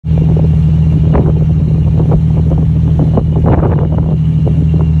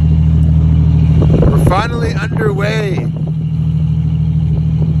away.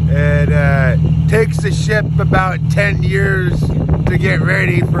 It takes the ship about 10 years to get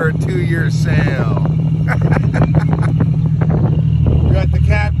ready for a 2-year sail. We got the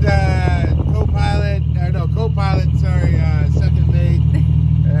captain, co-pilot, second mate,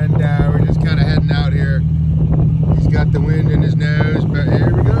 and we're just kind of heading out here. He's got the wind in his nose, but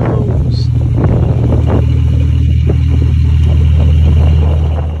here we go.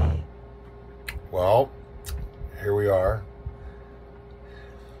 Well, here we are.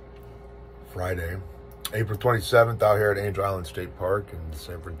 Friday, April 27th, out here at Angel Island State Park in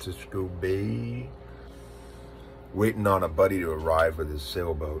San Francisco Bay. Waiting on a buddy to arrive with his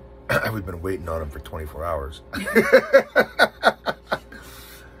sailboat. We've been waiting on him for 24 hours.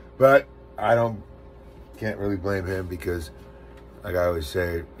 But I can't really blame him, because like I always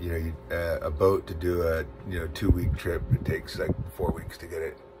say, you know, a boat to do a 2-week trip, it takes like 4 weeks to get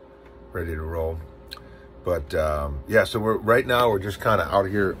it ready to roll. But yeah, so right now we're just kind of out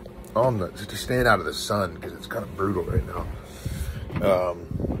here just staying out of the sun, because it's kind of brutal right now.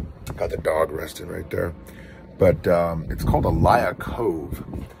 Got the dog resting right there. But it's called Elia Cove,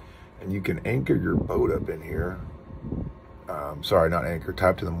 and you can anchor your boat up in here. Sorry, not anchor, tie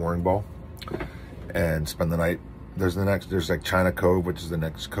up to the mooring ball and spend the night. There's like China Cove, which is the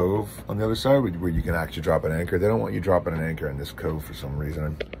next cove on the other side, where you can actually drop an anchor. They don't want you dropping an anchor in this cove for some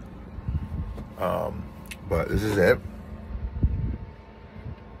reason. But this is it.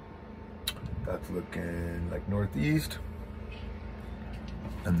 That's looking like northeast.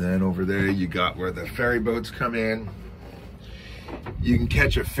 And then over there you got where the ferry boats come in. You can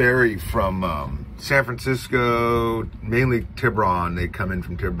catch a ferry from San Francisco, mainly Tiburon. They come in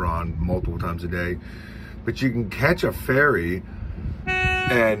from Tiburon multiple times a day. But you can catch a ferry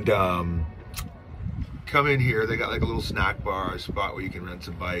and come in here. They got like a little snack bar, a spot where you can rent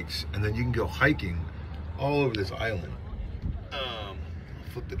some bikes. And then you can go hiking all over this island. I'll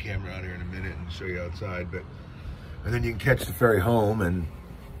flip the camera out here in a minute and show you outside. And then you can catch the ferry home, and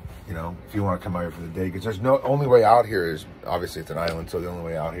you know, if you want to come out here for the day, because there's only way out here is, obviously it's an island, so the only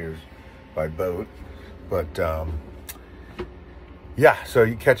way out here is by boat. But yeah, so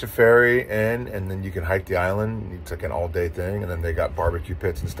you catch a ferry in, and then you can hike the island. It's like an all-day thing, and then they got barbecue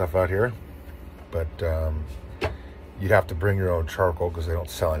pits and stuff out here. But you'd have to bring your own charcoal, because they don't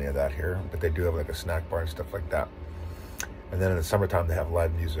sell any of that here. But they do have like a snack bar and stuff like that. And then in the summertime they have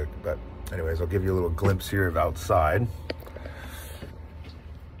live music. But anyways, I'll give you a little glimpse here of outside.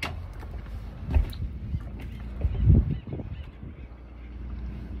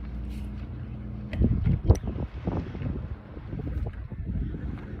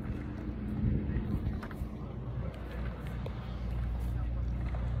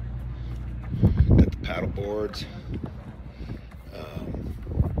 Got the paddle boards.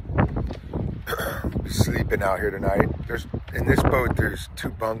 Sleeping out here tonight. In this boat there's 2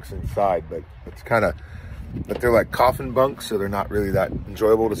 bunks inside, but they're like coffin bunks, so they're not really that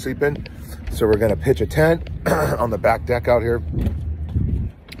enjoyable to sleep in. So we're gonna pitch a tent on the back deck out here,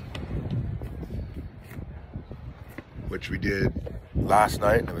 which we did last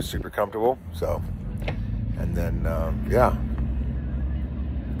night, and it was super comfortable. So, and then yeah,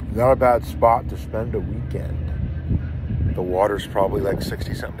 not a bad spot to spend a weekend. The water's probably like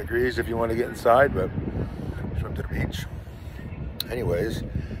 60-something degrees if you want to get inside, but swim to the beach. Anyways,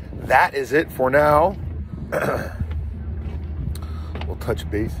 that is it for now. We'll touch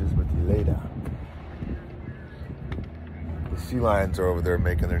bases with you later. The sea lions are over there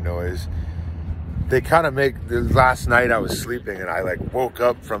making their noise. They kind of last night I was sleeping, and I like woke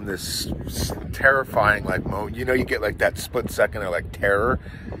up from this terrifying like moment. You know, you get like that split second of like terror.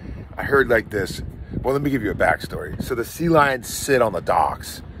 I heard like this. Well, let me give you a backstory. So the sea lions sit on the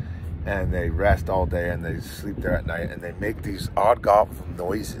docks, and they rest all day, and they sleep there at night, and they make these odd gobble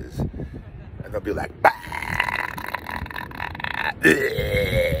noises, and they'll be like, bah!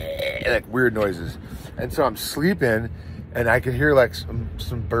 Like weird noises. And so I'm sleeping, and I could hear like some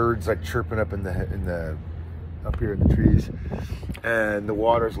birds like chirping up up here in the trees, and the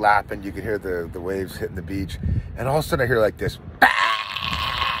water's lapping. You can hear the waves hitting the beach, and all of a sudden I hear like this, bah!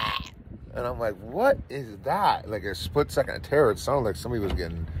 And I'm like, what is that? Like a split second of terror. It sounded like somebody was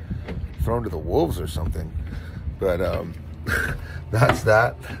getting thrown to the wolves or something. But that's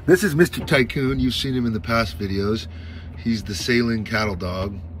that. This is Mr. Tycoon. You've seen him in the past videos. He's the sailing cattle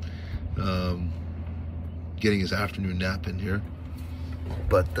dog. Getting his afternoon nap in here.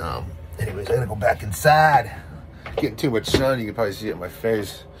 But anyways, I gotta go back inside. Getting too much sun. You can probably see it in my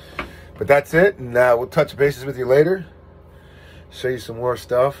face. But that's it. And we'll touch bases with you later. Show you some more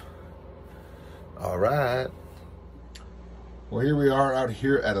stuff. All right. Well, here we are out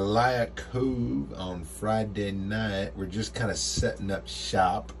here at Elia Cove on Friday night. We're just kind of setting up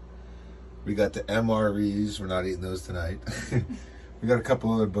shop. We got the MREs. We're not eating those tonight. We got a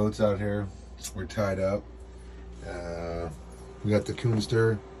couple other boats out here. We're tied up. We got the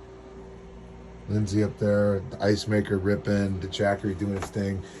Coonster. Lindsay up there. The ice maker ripping. The Jackery doing its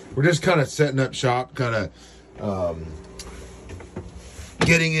thing. We're just kind of setting up shop. Kind of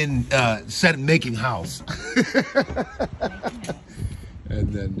getting in, making house.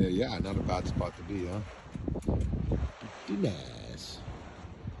 And then, yeah, not a bad spot to be, huh? Pretty nice.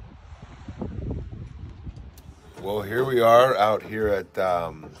 Well, here we are out here at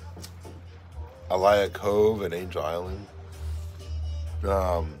Elia Cove and Angel Island.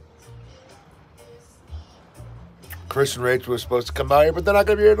 Chris and Rachel were supposed to come out here, but they're not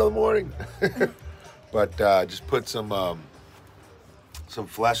going to be here until the morning. But just put some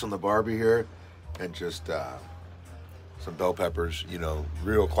flesh on the barbie here, and just some bell peppers. You know,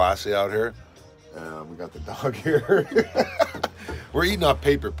 real classy out here. We got the dog here. We're eating off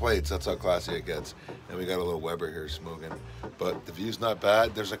paper plates. That's how classy it gets. And we got a little Weber here smoking. But the view's not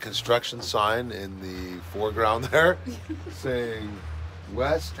bad. There's a construction sign in the foreground there saying,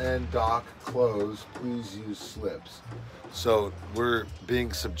 West End dock closed, please use slips. So we're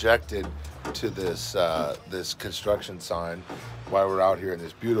being subjected to this this construction sign while we're out here in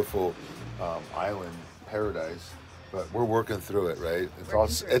this beautiful island paradise. But we're working through it, right?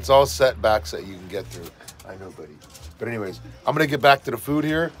 It's all setbacks that you can get through. I know, buddy. But anyways, I'm gonna get back to the food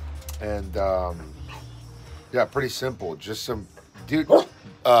here, and yeah, pretty simple. Just some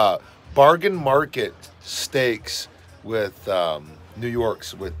bargain market steaks with New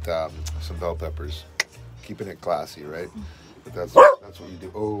York's with some bell peppers, keeping it classy, right? But that's what you do.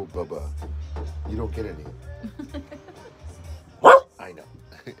 Oh, Bubba, you don't get any. I know.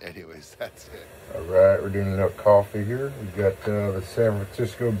 Anyways, that's it. All right, we're doing enough coffee here. We've got the San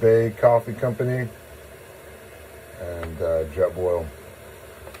Francisco Bay Coffee Company and Jetboil.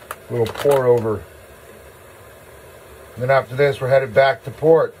 A little pour over. And then after this, we're headed back to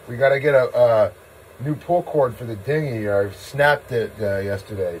port. We got to get a new pull cord for the dinghy. I snapped it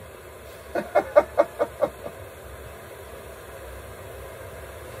yesterday.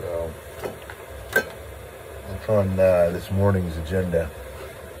 So, that's on this morning's agenda.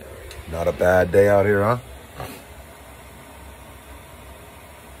 Not a bad day out here, huh?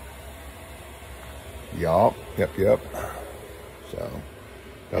 Yep. So,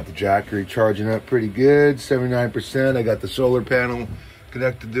 got the Jackery charging up pretty good, 79%. I got the solar panel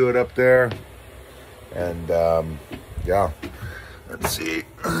connected to it up there. And, yeah. Let's see.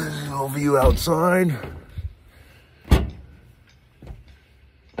 A little view outside.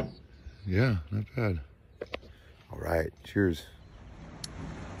 Yeah, not bad. All right, cheers.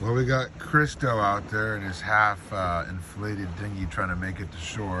 Well, we got Christo out there in his half inflated dinghy trying to make it to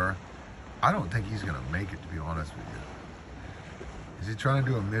shore. I don't think he's going to make it, to be honest with you. Is he trying to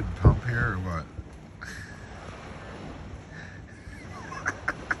do a mid-pump here or what?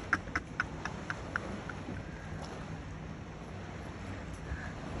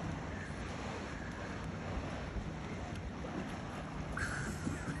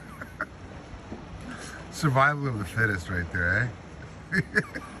 Survival of the fittest right there, eh?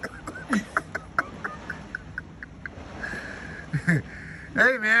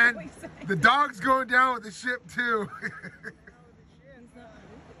 Hey man, the dog's going down with the ship too.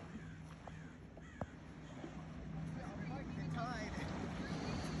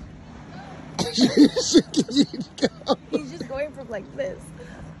 He's just going from like this.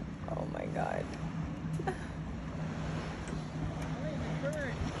 Oh my god.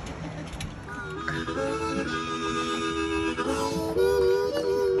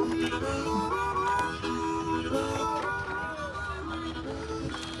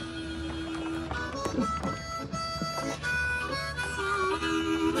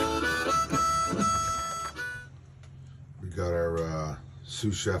 We got our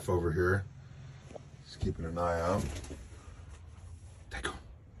sous chef over here. Just keeping an eye out. Take him.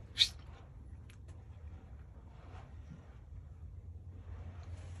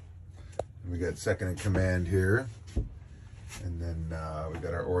 We got second in command here. And then we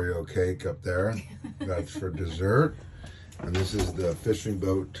got our Oreo cake up there. That's for dessert. And this is the fishing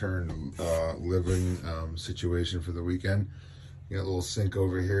boat turned living situation for the weekend. You got a little sink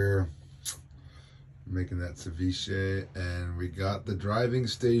over here. Making that ceviche. And we got the driving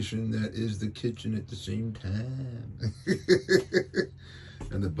station that is the kitchen at the same time.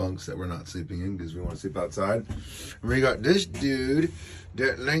 And the bunks that we're not sleeping in because we want to sleep outside. And we got this dude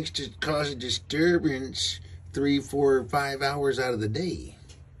that likes to cause a disturbance 3, 4, 5 hours out of the day.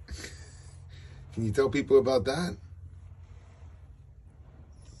 Can you tell people about that?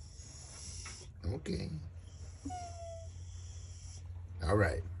 Okay. All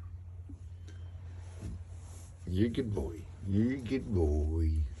right. You're a good boy. You're a good boy.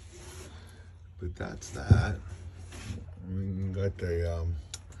 But that's that. We got the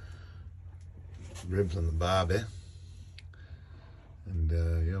ribs on the bob, eh? And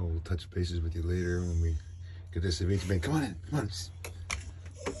yeah, we'll touch bases with you later when we get this ceviche made. Come on in. Come on.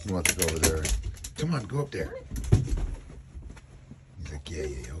 You want to go over there? Come on, go up there. He's like,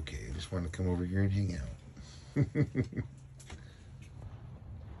 yeah, okay. I just want to come over here and hang out.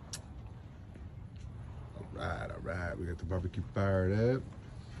 All right. We got the barbecue fired up.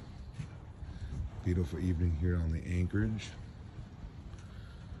 Beautiful evening here on the Anchorage.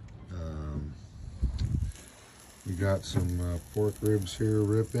 We got some pork ribs here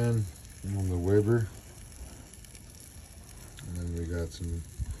ripping on the Weber. And then we got some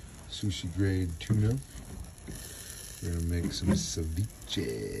sushi grade tuna. We're gonna make some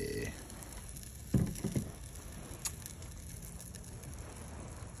ceviche.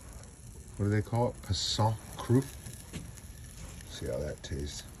 What do they call it? Poisson cru. See how that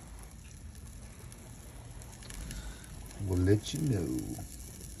tastes. We'll let you know.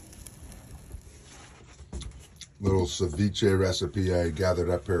 Little ceviche recipe I gathered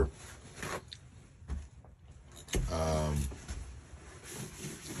up here.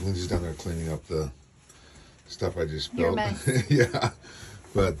 Lindsay's down there cleaning up the stuff I just spilled. Yeah,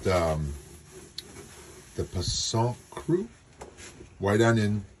 but the Poisson cru, white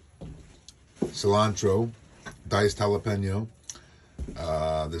onion, cilantro, diced jalapeno.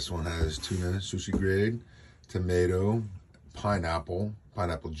 This one has tuna, sushi grade, tomato, pineapple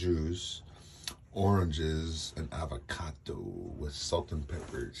juice, oranges, and avocado with salt and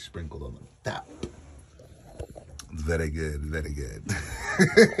pepper sprinkled on the top. Very good, very good.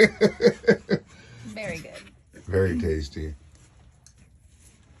 Very good. Very tasty.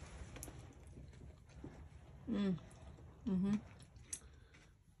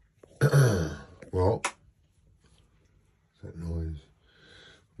 Well, what's that noise?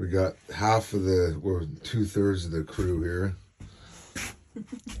 We got half of the, or 2/3 of the crew here.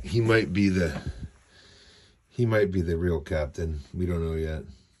 He might be the real captain. We don't know yet.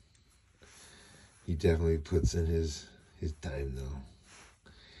 He definitely puts in his time though.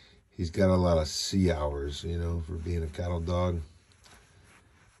 He's got a lot of sea hours, you know, for being a cattle dog.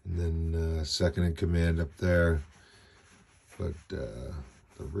 And then second in command up there. But the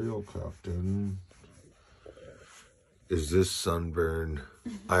real captain is this sunburned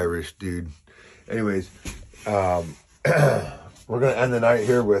Irish dude. Anyways, we're gonna end the night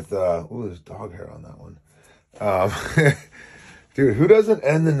here with ooh, there's dog hair on that one. Dude, who doesn't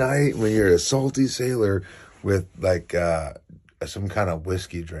end the night when you're a salty sailor with like some kind of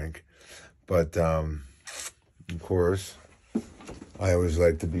whiskey drink? But of course, I always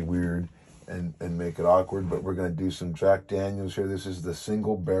like to be weird and make it awkward. But we're gonna do some Jack Daniels here. This is the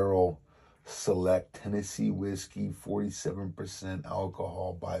single barrel select Tennessee whiskey, 47%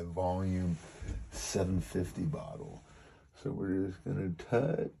 alcohol by volume, 750 bottle. So we're just gonna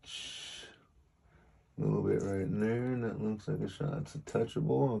touch a little bit right in there, and that looks like a shot. It's a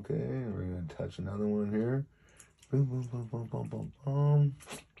touchable. Okay, we're gonna touch another one here. Boom, boom, boom, boom, boom, boom, boom.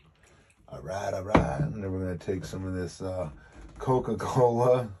 All right. And then we're gonna take some of this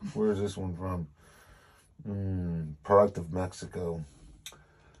Coca-Cola. Where's this one from? Product of Mexico.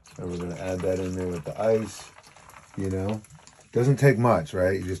 And we're gonna add that in there with the ice. You know, doesn't take much,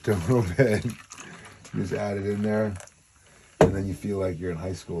 right? You just do a little bit. You just add it in there, and then you feel like you're in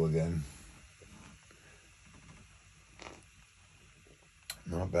high school again.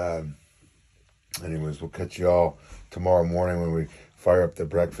 Not bad. Anyways, we'll catch you all tomorrow morning when we fire up the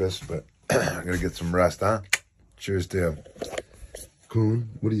breakfast, but I'm gonna get some rest, huh? Cheers to you. Coon,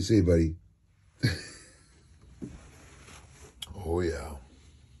 what do you say, buddy? Oh yeah.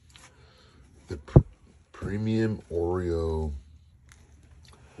 The premium Oreo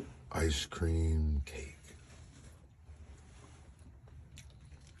ice cream cake.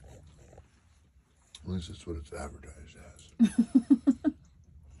 At least that's what it's advertised as.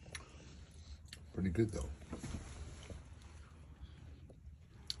 Pretty good though.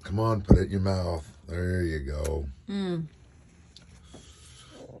 Come on, put it in your mouth. There you go.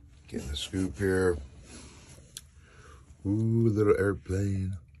 Getting the scoop here. Ooh, little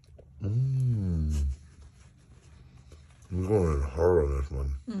airplane. I'm going in hard on this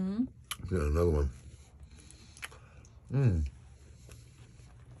one. Get another one.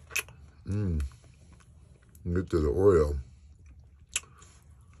 Get to the Oreo.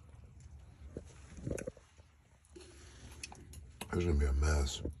 It's gonna be a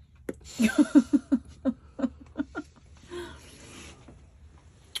mess.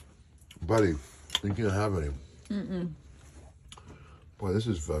 Buddy, You can't have any. Boy, this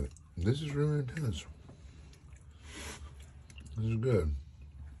is fun. This is really intense. This is good.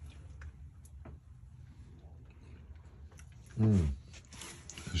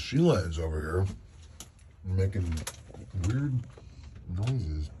 The sea lions over here making weird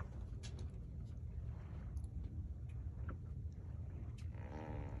noises.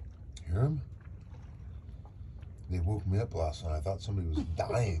 Hear them? They woke me up last night. I thought somebody was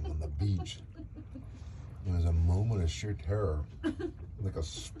dying on the beach. It was a moment of sheer terror. Like a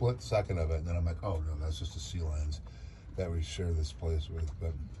split second of it. And then I'm like, oh no, that's just the sea lions that we share this place with.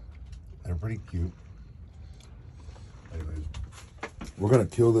 But they're pretty cute. Anyways, we're gonna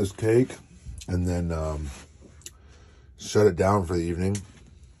kill this cake and then shut it down for the evening.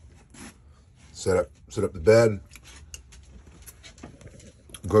 Set up the bed,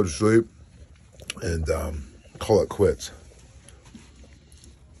 go to sleep, and call it quits.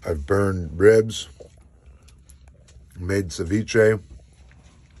 I've burned ribs, made ceviche,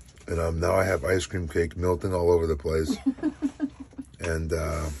 and now I have ice cream cake melting all over the place. And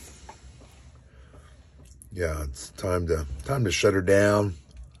yeah, it's time to shut her down.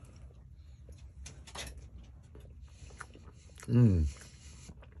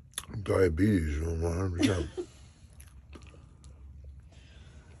 Diabetes, 100%.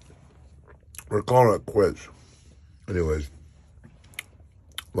 We're calling it quits. Anyways,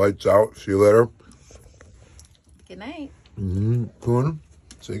 lights out. See you later. Good night. Cool.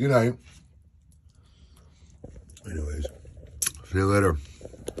 Say good night. Anyways, see you later.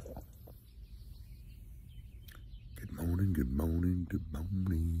 Good morning, good morning, good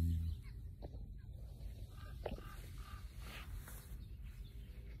morning.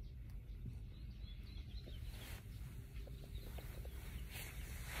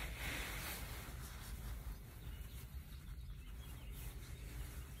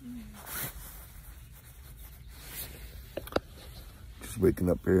 Just waking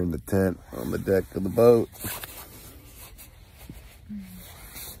up here in the tent on the deck of the boat.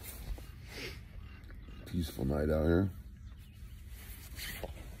 Peaceful night out here.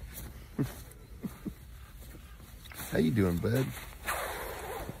 How you doing, bud?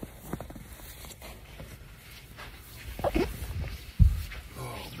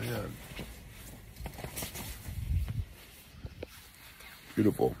 Oh man.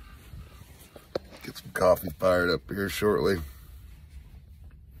 Beautiful. Get some coffee fired up here shortly.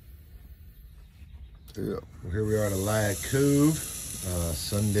 Yeah. Well, here we are at Elia Cove,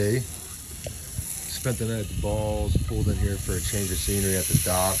 Sunday. Spent the night at the Balls, pulled in here for a change of scenery at the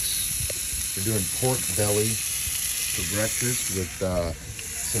docks. We're doing pork belly for breakfast with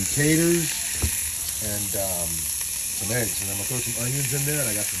some taters and some eggs. And I'm gonna throw some onions in there,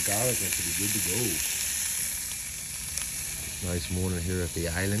 and I got some garlic, and it should be good to go. Nice morning here at the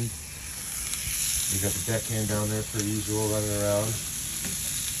island. We got the deckhand down there per usual running around.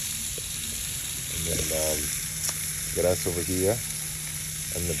 And then got us over here.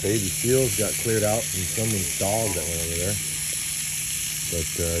 And the baby seals got cleared out from someone's dog that went over there. But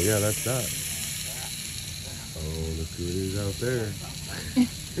yeah, that's that. Oh, look who it is out there.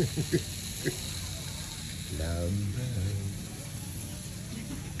 Loud and loud.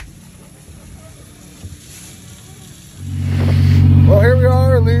 Well, here we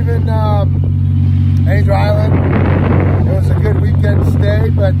are leaving Angel Island. It was a good weekend stay,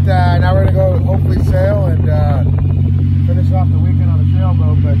 but now we're going to go hopefully sail and finish off the weekend on the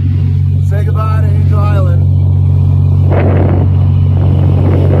sailboat.